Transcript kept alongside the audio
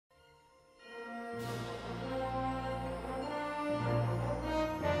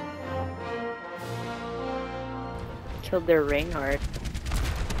killed their Reinhardt.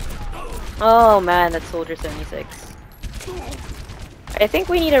 Oh man, that's Soldier 76. I think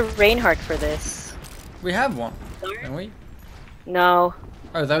we need a Reinhardt for this. We have one, don't we? No.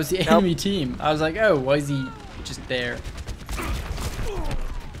 Oh, that was the enemy team. I was like, oh, why is he just there?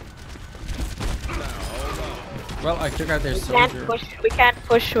 Well, I took out their soldier. We can't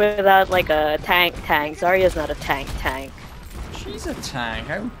push without like a tank. Zarya's not a tank. She's a tank.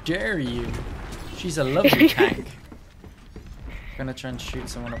 How dare you? She's a lovely tank. I'm gonna try and shoot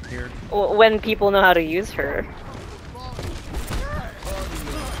someone up here. When people know how to use her.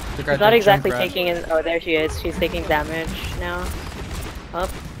 She's not exactly taking in. Oh, there she is. She's taking damage now. Oh,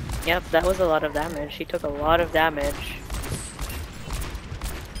 yep, that was a lot of damage. She took a lot of damage.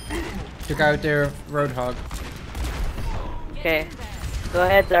 Took out their Roadhog. Okay, go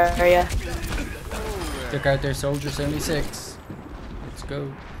ahead, Zarya. Took out their Soldier 76. Let's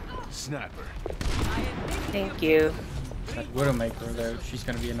go. Sniper. Thank you. That Widowmaker though, she's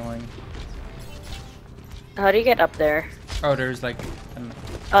gonna be annoying. How do you get up there? Oh, there's like an...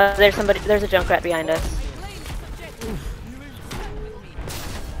 there's somebody. There's a Junkrat behind us.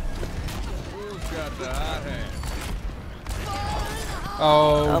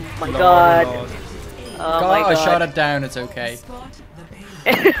 Oh my god. Lord. Oh my god. I shot it down, it's okay.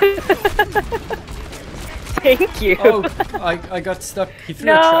 Thank you. Oh, I got stuck. He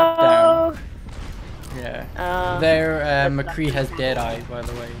threw a trap down. Yeah. There, McCree has Deadeye, by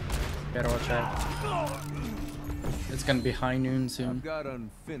the way. Better watch out. It's gonna be high noon soon. I've got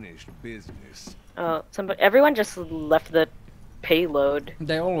unfinished business. Oh, everyone just left the payload.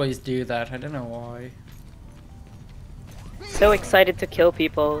 They always do that. I don't know why. So excited to kill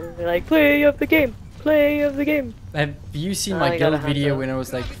people. They're like, play of the game. Play of the game. Have you seen my guild video when it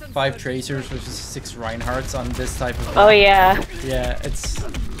was like 5 tracers versus 6 Reinhardts on this type of map? Oh yeah. Yeah, it's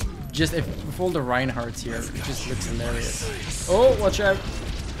just with all the Reinhardts here, it just looks hilarious. Oh, watch out!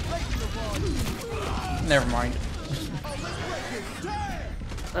 Never mind.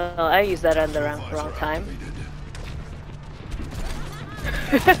 Oh, I used that at the wrong time.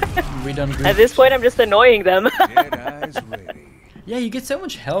 We done good. At this point, I'm just annoying them. Yeah, you get so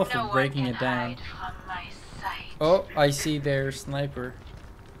much health from breaking it down. Oh, I see their sniper.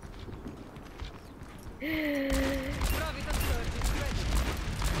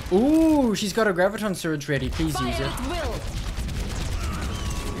 Ooh, she's got a graviton surge ready. Please use it.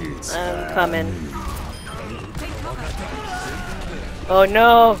 I'm coming. Oh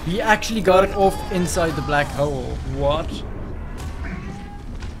no! He actually got it off inside the black hole. What?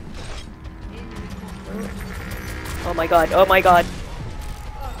 Oh my god, oh my god.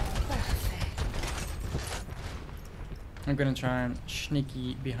 I'm gonna try and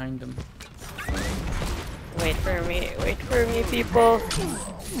sneaky behind them. Wait for me, people.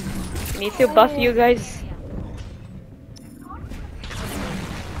 Need to buff you guys.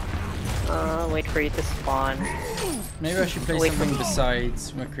 Wait for you to spawn. Maybe I should play something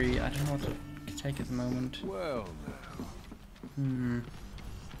besides McCree. I don't know what to take at the moment. Well,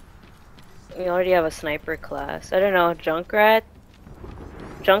 we already have a sniper class. I don't know, Junkrat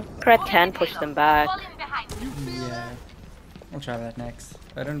can push them back. Yeah, I'll try that next.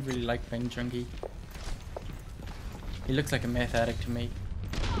 I don't really like playing Junkie. He looks like a meth addict to me.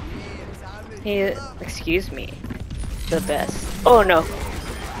 Excuse me, the best. Oh no.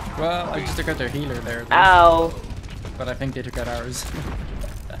 Well, I just took out their healer there. Though. Ow. But I think they took out ours.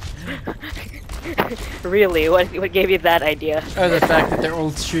 Really? What gave you that idea? Oh, the fact that they're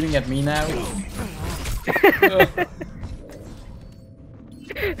all shooting at me now.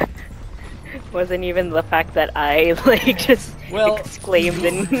 Wasn't even the fact that I like just exclaimed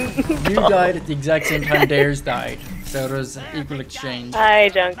and you died at the exact same time theirs died, so it was equal exchange. Hi,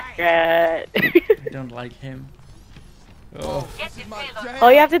 Junkrat. I don't like him. Oh.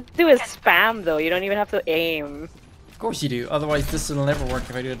 All you have to do is spam, though. You don't even have to aim. Of course you do. Otherwise, this will never work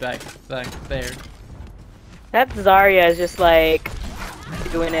if I do it back there. That Zarya is just like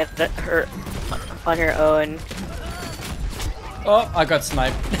doing it on her own. Oh, I got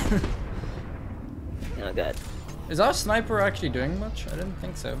sniped. Oh god. Is our sniper actually doing much? I didn't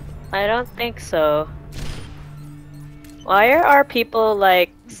think so. I don't think so. Why are people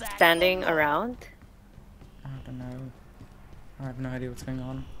like standing around? I don't know. I have no idea what's going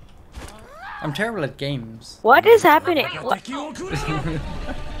on. I'm terrible at games. What is happening?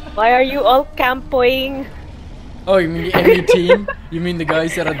 Why are you all campoing? Oh, you mean the enemy team? You mean the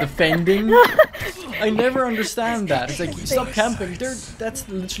guys that are defending? I never understand that. It's like, stop camping. That's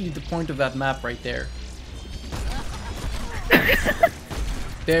literally the point of that map right there.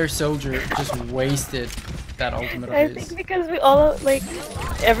 Their soldier just wasted that ultimate of his. I think because we all, like,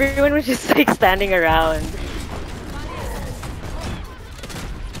 everyone was just like standing around.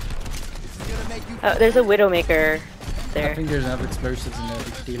 There's a Widowmaker there. I think there's enough explosives in there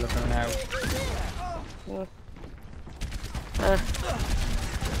to deal with her now.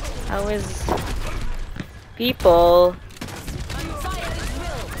 How is people?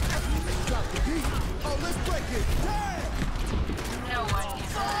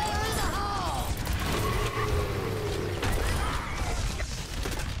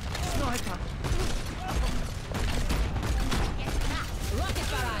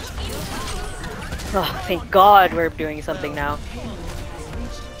 Oh, thank God we're doing something now.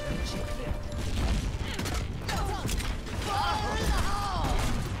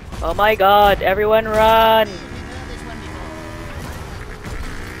 Oh my God, everyone run!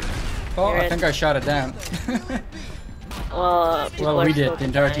 Oh, I think I shot it down. Well, we did. The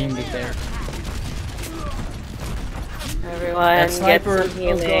entire team did there. Everyone that sniper, get some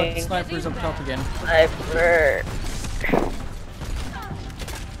healing. Oh God, sniper's up top again. Sniper.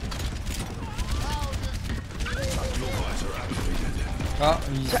 Oh,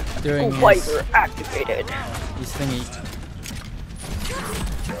 he's doing Wallpaper activated. his thingy.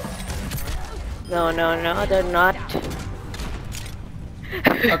 No, they're not.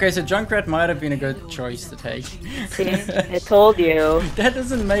 Okay, so Junkrat might have been a good choice to take. See, I told you. That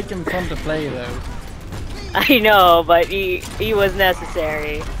doesn't make him fun to play though. I know, but he was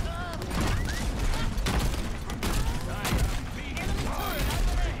necessary.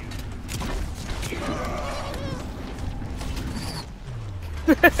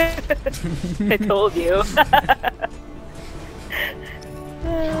 I told you.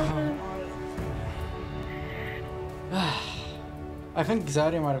 I think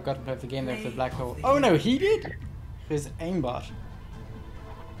Xadia might have gotten play of the game there for the black hole. Oh no, he did? His aimbot.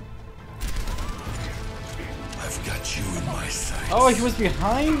 I've got you in my sights. Oh, he was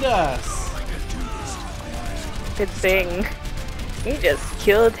behind us. Good thing. He just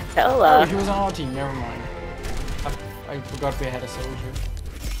killed Hella. Oh, he was on our team, never mind. I forgot we had a soldier.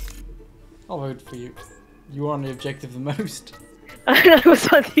 I'll vote for you. You were on the objective the most. I was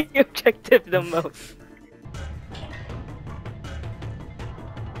on the objective the most.